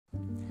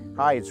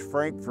Hi, it's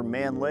Frank from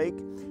Mann Lake,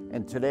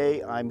 and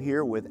today I'm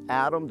here with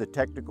Adam, the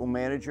technical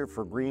manager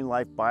for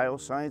Greenlight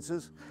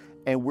BioSciences,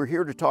 and we're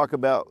here to talk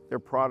about their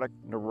product,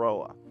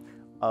 Norroa,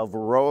 a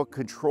Varroa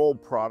control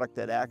product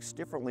that acts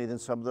differently than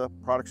some of the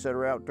products that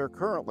are out there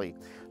currently.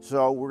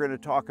 So we're going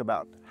to talk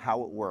about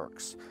how it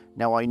works.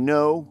 Now, I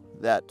know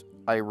that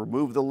I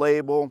removed the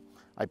label.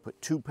 I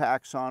put 2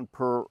 packs on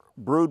per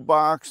brood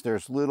box.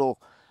 There's little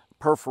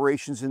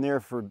perforations in there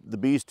for the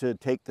bees to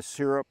take the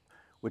syrup,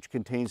 which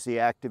contains the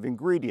active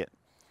ingredient.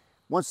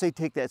 Once they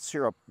take that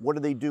syrup, what do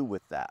they do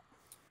with that?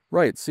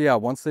 Right, so yeah,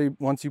 once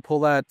you pull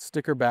that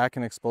sticker back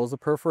and expose the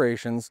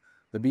perforations,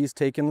 the bees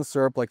take in the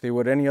syrup like they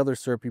would any other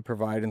syrup you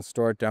provide and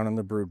store it down in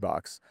the brood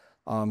box.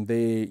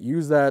 They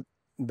use that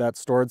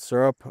stored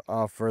syrup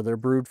for their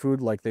brood food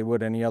like they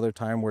would any other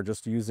time. We're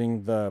just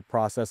using the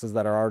processes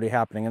that are already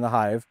happening in the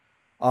hive.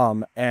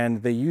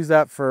 And they use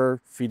that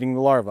for feeding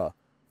the larvae.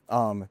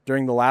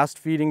 During the last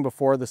feeding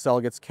before the cell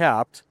gets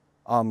capped,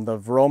 the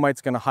Varroa mite's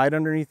going to hide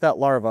underneath that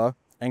larva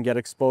and get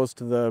exposed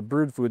to the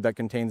brood food that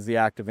contains the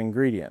active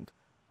ingredient.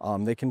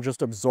 They can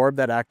just absorb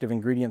that active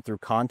ingredient through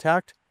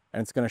contact,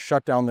 and it's going to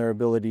shut down their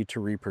ability to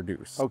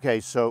reproduce.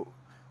 Okay, so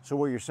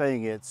what you're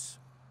saying, it's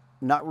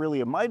not really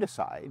a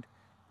miticide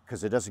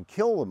because it doesn't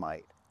kill the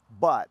mite,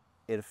 but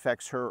it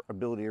affects her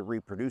ability to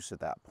reproduce at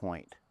that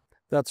point.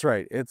 That's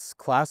right. It's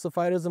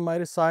classified as a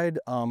miticide,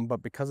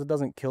 but because it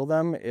doesn't kill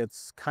them,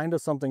 it's kind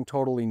of something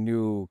totally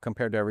new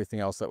compared to everything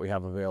else that we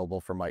have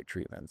available for mite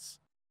treatments.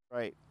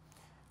 Right.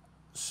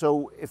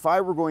 So if I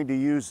were going to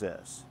use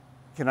this,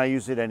 can I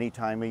use it any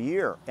time of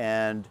year?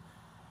 And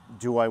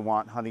do I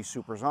want honey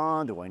supers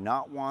on? Do I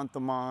not want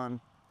them on?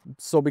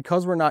 So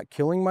because we're not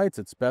killing mites,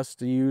 it's best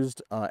to use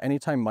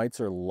anytime mites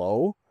are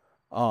low,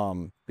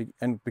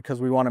 and because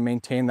we want to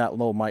maintain that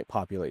low mite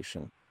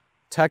population.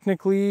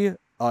 Technically,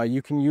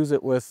 you can use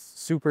it with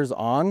supers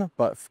on,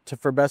 but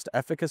for best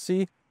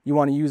efficacy, you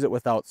want to use it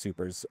without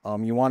supers.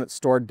 You want it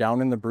stored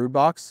down in the brood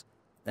box,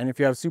 and if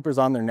you have supers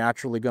on, they're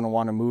naturally going to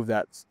want to move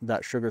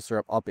that sugar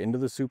syrup up into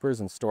the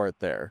supers and store it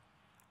there.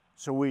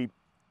 So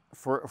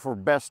for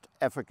best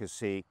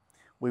efficacy,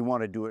 we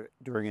want to do it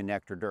during a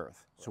nectar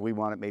dearth. So we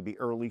want it maybe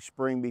early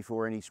spring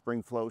before any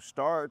spring flow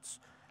starts,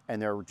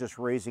 and they're just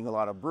raising a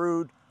lot of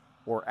brood,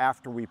 or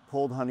after we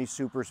pulled honey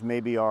supers,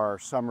 maybe our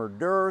summer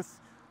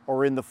dearth,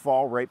 or in the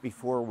fall right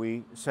before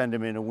we send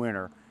them into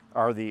winter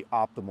are the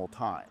optimal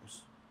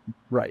times.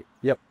 Right,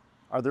 yep.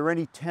 Are there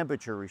any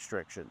temperature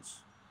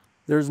restrictions?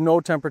 There's no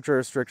temperature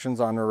restrictions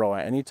on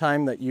Norroa.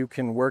 Anytime that you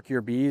can work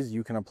your bees,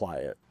 you can apply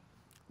it.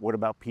 What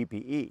about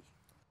PPE?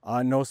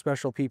 No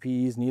special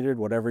PPEs needed.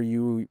 Whatever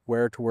you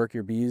wear to work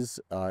your bees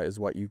is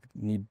what you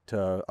need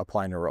to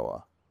apply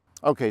Norroa.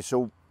 Okay,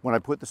 so when I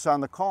put this on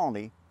the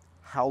colony,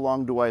 how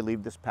long do I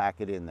leave this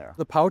packet in there?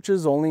 The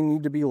pouches only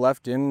need to be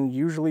left in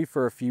usually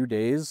for a few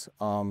days.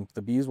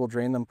 The bees will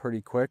drain them pretty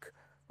quick.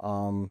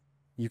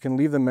 You can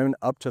leave them in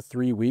up to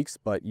 3 weeks,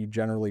 but you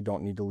generally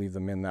don't need to leave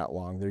them in that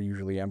long. They're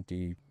usually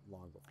empty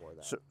long before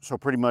that. So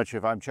pretty much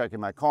if I'm checking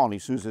my colony,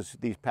 as soon as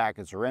these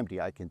packets are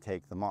empty, I can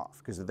take them off,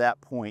 because at that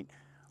point,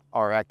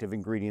 our active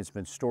ingredient's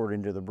been stored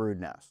into the brood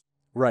nest.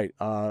 Right.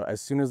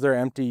 As soon as they're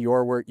empty,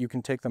 you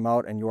can take them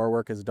out and your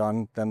work is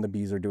done. Then the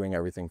bees are doing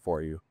everything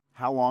for you.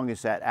 How long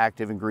is that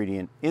active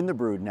ingredient in the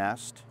brood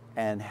nest,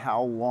 and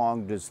how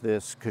long does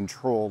this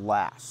control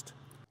last?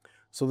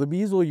 So the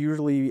bees will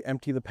usually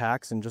empty the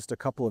packs in just a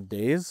couple of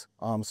days.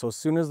 So as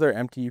soon as they're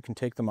empty, you can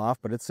take them off,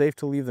 but it's safe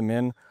to leave them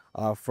in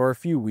for a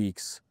few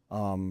weeks.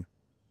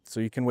 So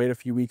you can wait a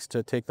few weeks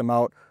to take them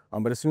out,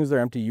 but as soon as they're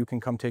empty, you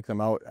can come take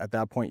them out. At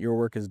that point, your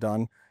work is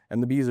done,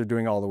 and the bees are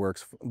doing all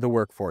the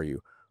work for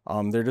you.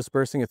 They're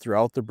dispersing it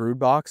throughout the brood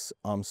box,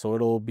 so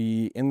it'll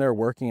be in there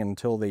working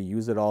until they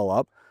use it all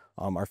up.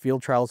 Our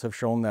field trials have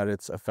shown that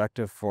it's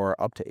effective for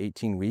up to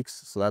 18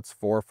 weeks, so that's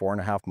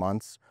 4.5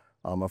 months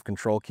of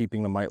control,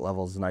 keeping the mite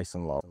levels nice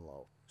and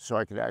low. So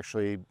I could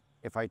actually,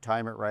 if I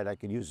time it right, I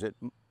could use it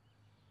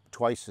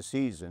twice a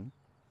season,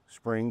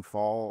 spring,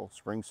 fall,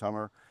 spring,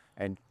 summer,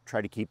 and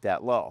try to keep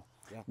that low.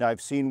 Yeah. Now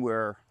I've seen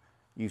where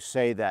you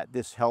say that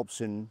this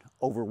helps in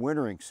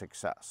overwintering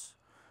success.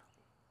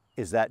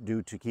 Is that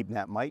due to keeping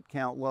that mite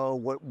count low?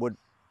 What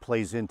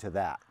plays into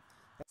that?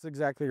 That's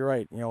exactly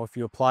right. You know, if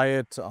you apply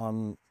it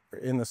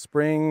in the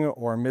spring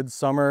or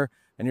midsummer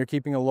and you're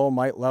keeping a low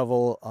mite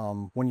level,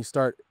 when you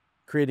start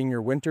creating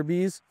your winter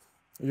bees,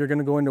 you're going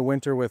to go into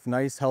winter with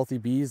nice healthy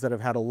bees that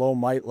have had a low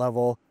mite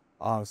level,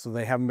 so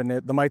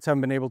the mites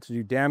haven't been able to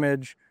do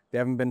damage. They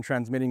haven't been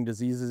transmitting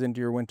diseases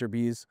into your winter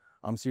bees.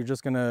 So you're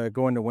just going to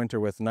go into winter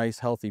with nice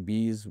healthy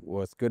bees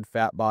with good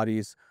fat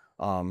bodies,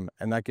 and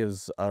that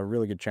gives a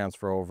really good chance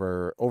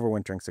for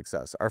overwintering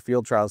success. Our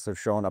field trials have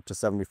shown up to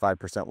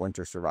 75%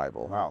 winter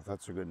survival. Wow,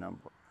 that's a good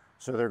number.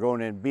 So they're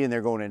going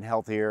in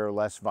healthier,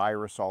 less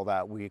virus, all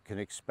that. We can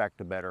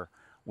expect a better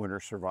winter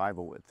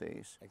survival with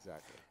these.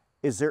 Exactly.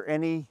 Is there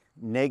any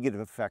negative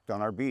effect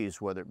on our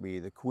bees, whether it be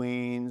the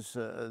queens,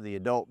 the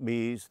adult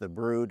bees, the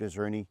brood? Is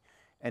there any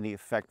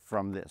effect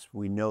from this?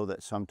 We know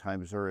that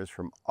sometimes there is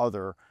from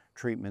other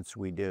treatments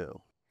we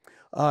do.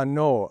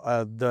 No,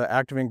 the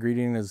active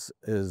ingredient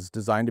is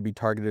designed to be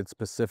targeted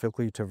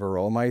specifically to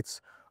Varroa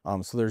mites,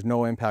 so there's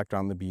no impact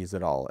on the bees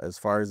at all. As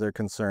far as they're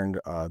concerned,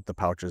 the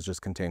pouches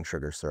just contain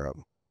sugar syrup.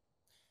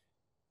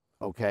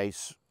 Okay,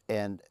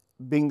 and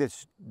being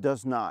this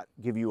does not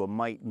give you a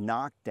mite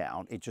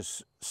knockdown, it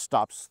just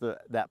stops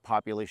that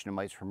population of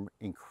mites from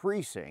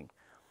increasing.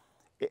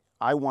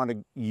 I want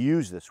to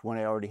use this when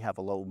I already have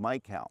a low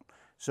mite count.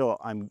 So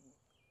I'm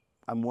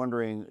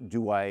wondering,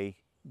 do I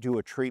do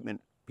a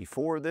treatment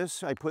before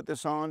this? I put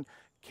this on?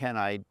 Can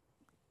I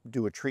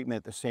do a treatment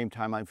at the same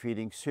time I'm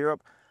feeding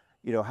syrup?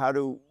 You know, how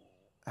do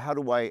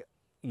I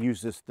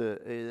use this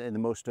in the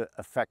most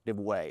effective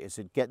way? Is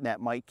it getting that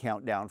mite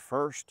count down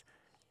first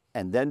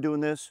and then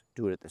doing this?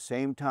 Do it at the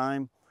same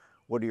time?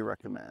 What do you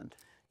recommend?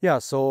 Yeah,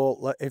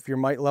 so if your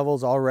mite level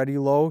is already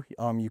low,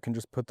 you can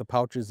just put the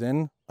pouches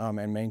in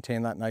and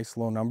maintain that nice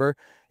low number.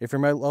 If your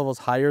mite level is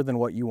higher than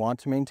what you want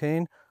to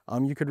maintain,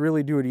 you could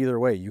really do it either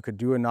way. You could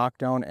do a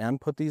knockdown and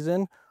put these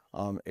in.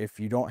 If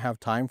you don't have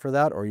time for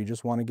that, or you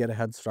just want to get a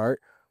head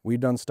start, we've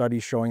done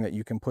studies showing that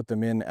you can put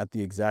them in at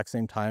the exact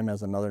same time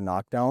as another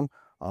knockdown,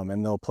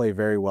 and they'll play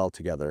very well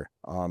together.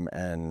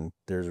 And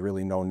there's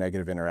really no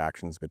negative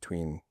interactions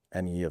between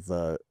any of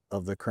the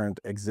current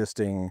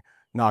existing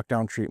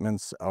knockdown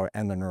treatments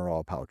and the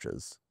Neuro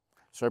pouches.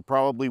 So I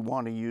probably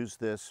want to use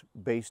this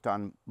based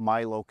on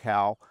my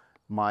locale,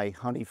 my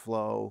honey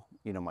flow,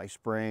 you know, my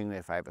spring,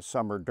 if I have a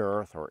summer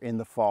dearth, or in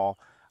the fall.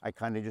 I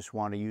kind of just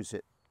want to use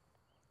it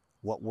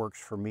what works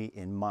for me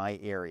in my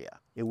area.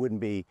 It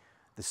wouldn't be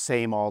the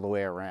same all the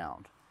way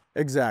around.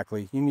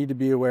 Exactly. You need to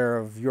be aware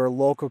of your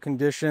local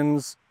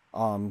conditions,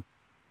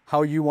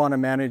 how you want to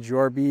manage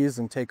your bees,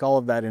 and take all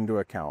of that into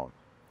account.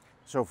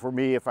 So for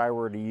me, if I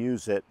were to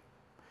use it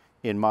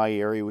in my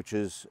area, which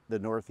is the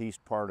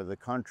northeast part of the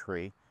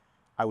country,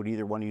 I would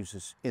either want to use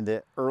this in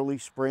the early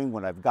spring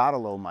when I've got a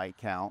low mite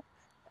count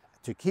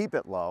to keep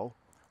it low,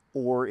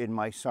 or in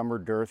my summer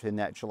dearth in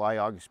that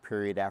July-August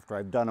period after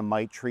I've done a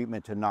mite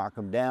treatment to knock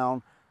them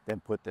down,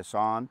 then put this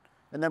on,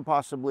 and then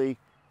possibly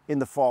in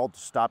the fall to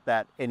stop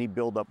any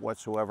buildup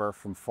whatsoever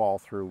from fall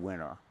through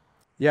winter.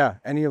 Yeah,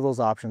 any of those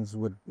options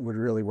would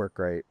really work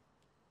great.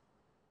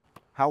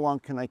 How long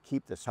can I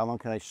keep this? How long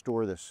can I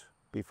store this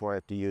before I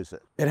have to use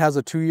it? It has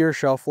a 2-year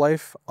shelf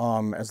life.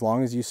 As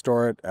long as you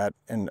store it at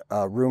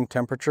room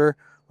temperature,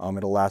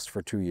 it'll last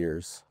for 2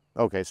 years.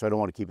 Okay, so I don't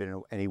want to keep it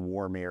in any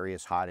warm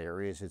areas, hot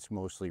areas. It's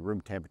mostly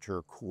room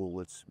temperature, cool,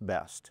 it's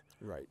best.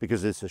 Right.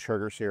 Because it's a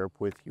sugar syrup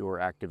with your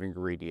active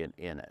ingredient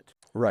in it.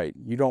 Right.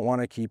 You don't want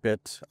to keep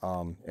it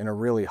in a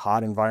really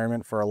hot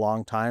environment for a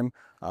long time,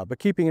 but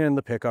keeping it in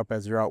the pickup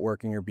as you're out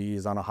working your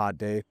bees on a hot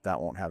day, that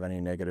won't have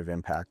any negative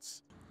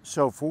impacts.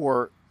 So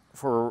for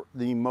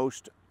the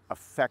most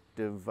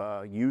effective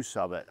use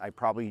of it, I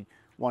probably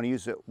want to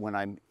use it when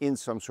I'm in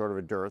some sort of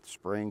a dearth,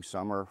 spring,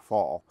 summer,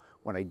 fall,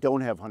 when I don't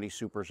have honey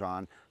supers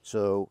on,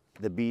 so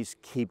the bees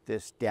keep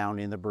this down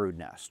in the brood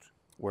nest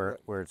where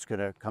it's going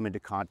to come into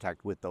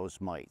contact with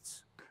those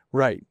mites.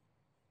 Right.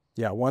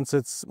 Yeah, once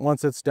it's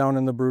down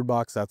in the brood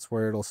box, that's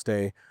where it'll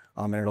stay,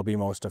 and it'll be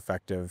most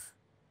effective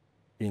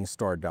being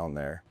stored down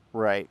there.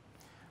 Right.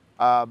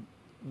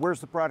 Where's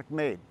the product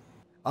made?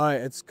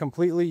 It's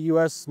completely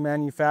U.S.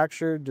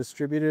 manufactured,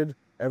 distributed.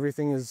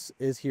 Everything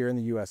is here in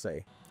the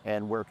USA.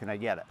 And where can I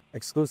get it?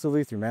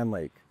 Exclusively through Mann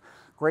Lake.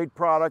 Great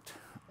product.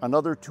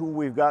 Another tool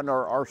we've got in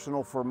our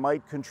arsenal for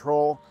mite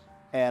control.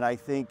 And I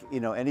think, you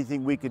know,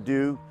 anything we could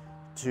do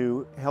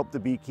to help the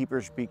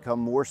beekeepers become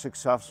more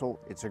successful,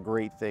 it's a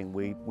great thing.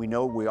 We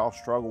know we all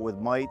struggle with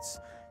mites.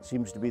 It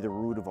seems to be the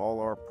root of all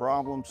our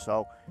problems.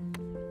 So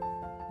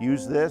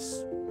use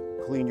this,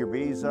 clean your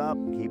bees up,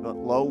 keep it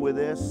low with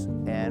this,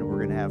 and we're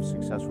going to have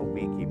successful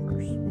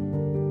beekeepers.